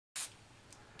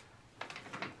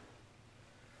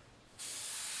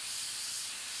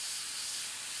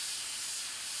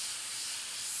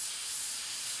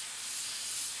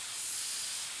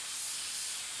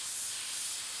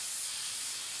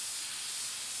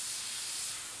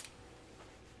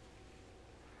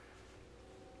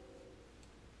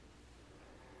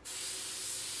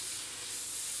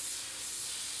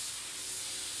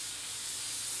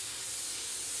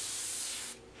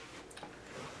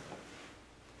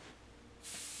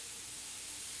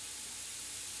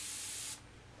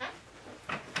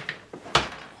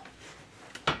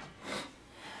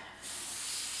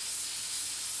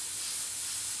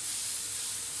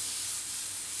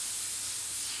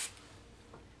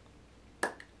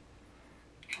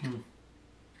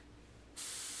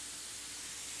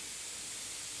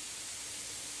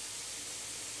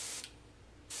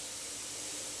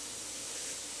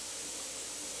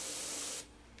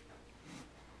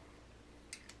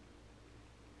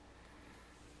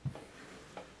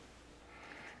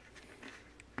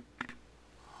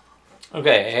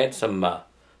Okay, I had some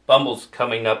bumbles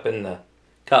coming up in the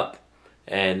cup,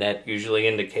 and that usually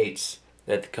indicates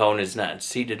that the cone is not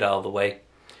seated all the way.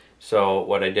 So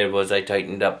what I did was I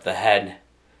tightened up the head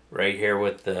right here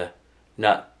with the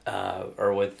nut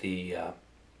or with the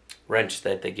wrench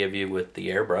that they give you with the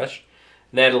airbrush.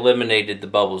 And that eliminated the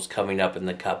bubbles coming up in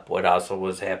the cup. What also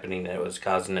was happening, it was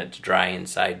causing it to dry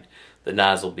inside the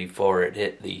nozzle before it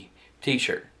hit the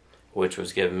t-shirt, which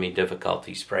was giving me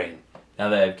difficulty spraying. Now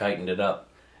that I've tightened it up,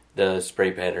 the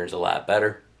spray pattern's a lot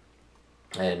better,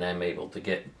 and I'm able to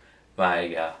get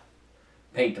my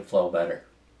paint to flow better.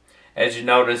 As you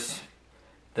notice,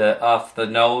 off the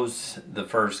nose, the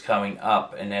fur's coming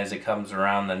up, and as it comes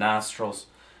around the nostrils,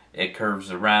 it curves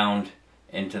around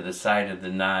into the side of the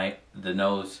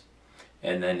nose,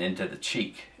 and then into the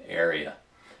cheek area.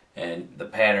 And the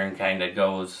pattern kind of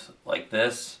goes like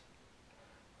this,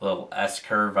 little S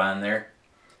curve on there,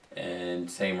 and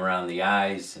same around the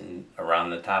eyes, and around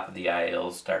the top of the eye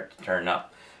it'll start to turn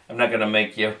up. I'm not going to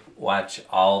make you watch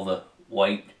all the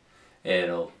white.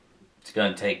 It's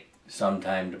going to take some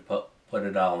time to put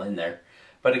it all in there.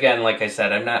 But again, like I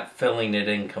said, I'm not filling it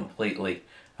in completely.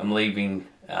 I'm leaving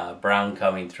brown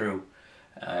coming through.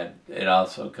 It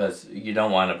also, because you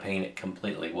don't want to paint it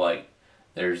completely white.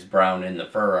 There's brown in the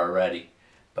fur already,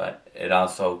 but it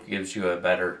also gives you a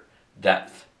better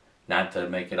depth, not to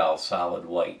make it all solid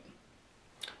white.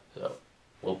 So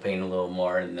we'll paint a little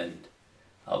more, and then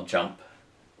I'll jump.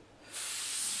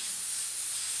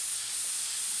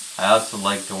 I also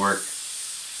like to work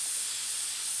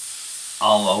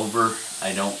all over.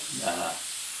 I don't,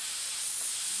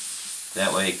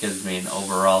 that way it gives me an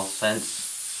overall sense.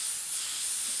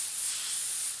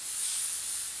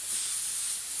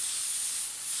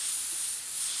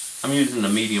 I'm using a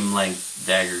medium length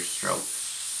dagger stroke,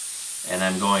 and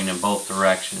I'm going in both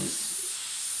directions.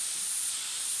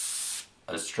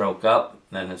 A stroke up,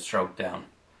 then a stroke down.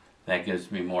 That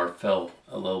gives me more fill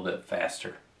a little bit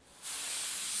faster.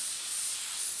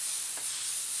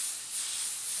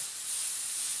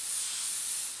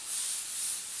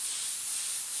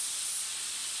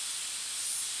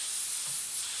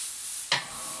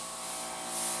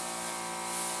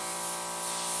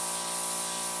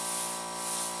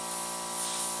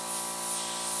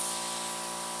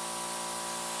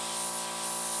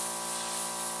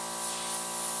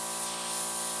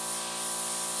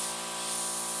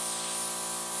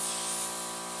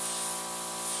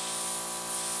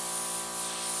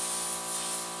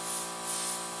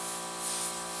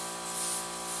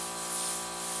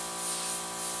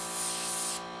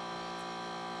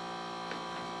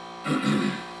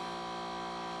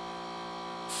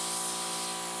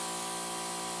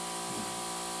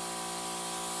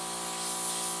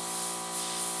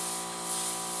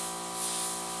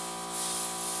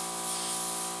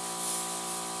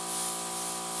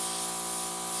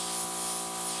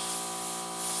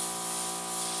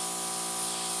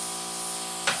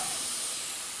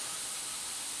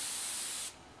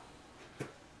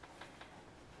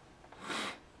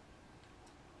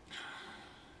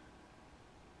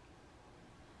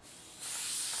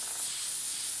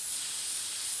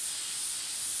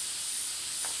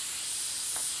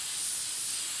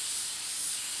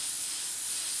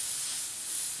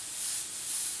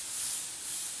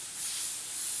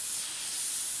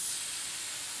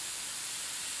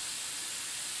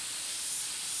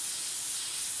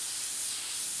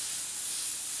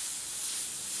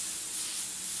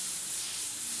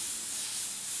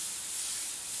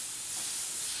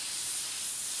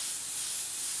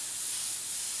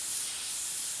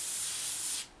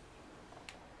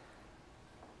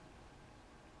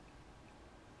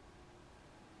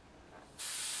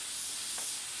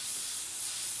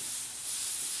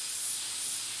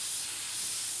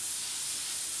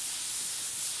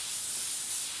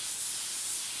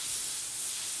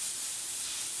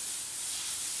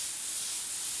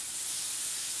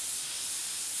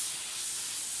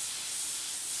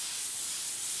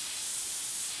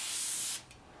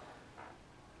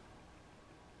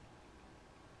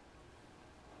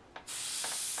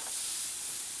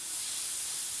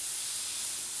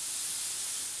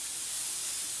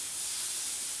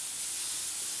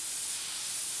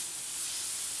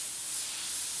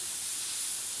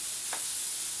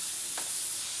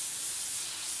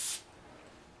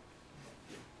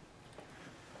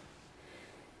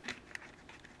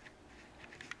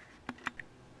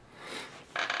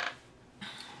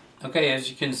 Okay, as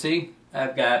you can see,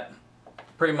 I've got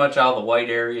pretty much all the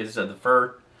white areas of the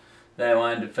fur that I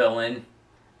wanted to fill in.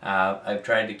 I've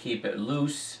tried to keep it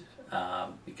loose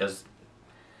because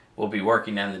we'll be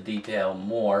working on the detail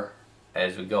more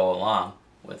as we go along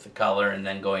with the color, and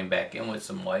then going back in with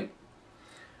some white.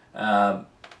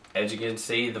 As you can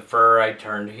see, the fur I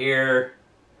turned here.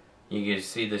 You can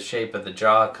see the shape of the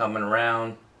jaw coming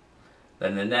around.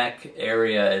 Then the neck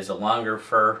area is a longer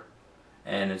fur,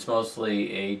 and it's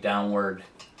mostly a downward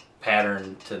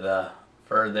pattern to the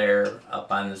fur there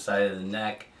up on the side of the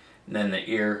neck. And then the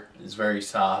ear is very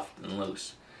soft and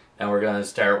loose. Now we're going to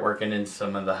start working in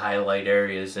some of the highlight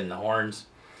areas in the horns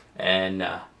and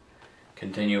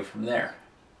continue from there.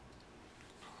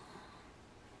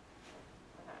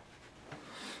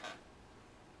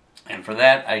 And for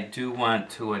that, I do want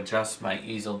to adjust my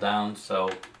easel down so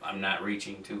I'm not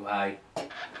reaching too high.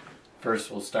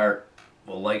 First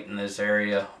we'll lighten this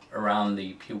area around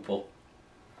the pupil.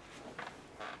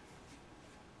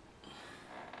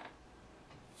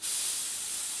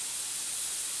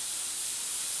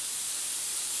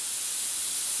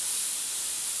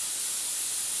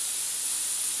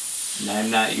 And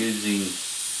I'm not using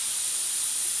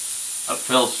a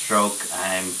fill stroke,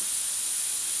 I'm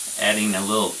adding a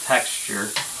little texture.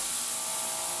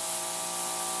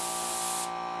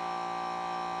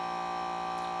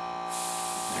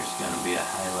 There's going to be a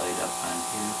highlight up on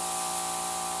here.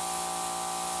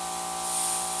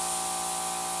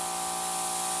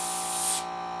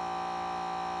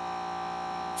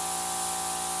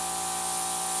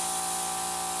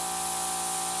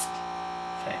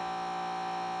 Okay.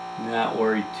 Not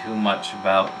worried too much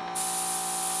about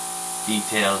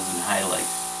details and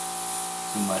highlights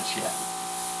too much yet.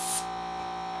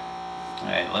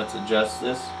 Alright, let's adjust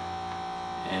this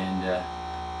and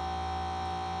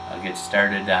I'll get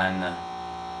started on the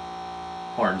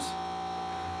horns.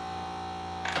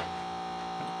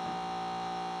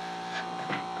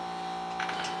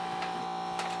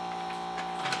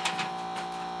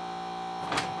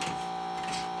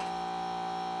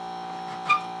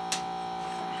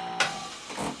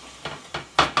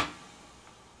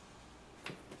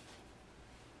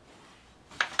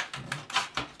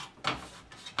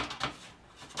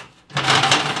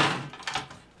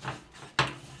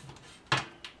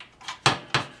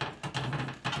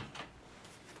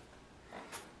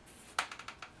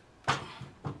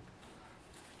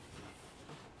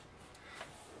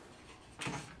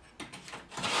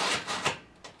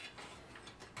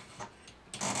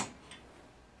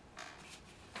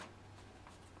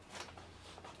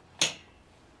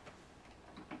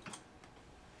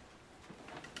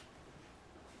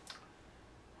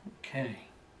 Okay.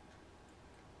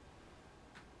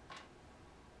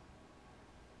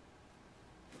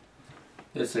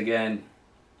 This again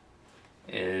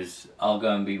is all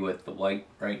going to be with the white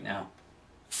right now.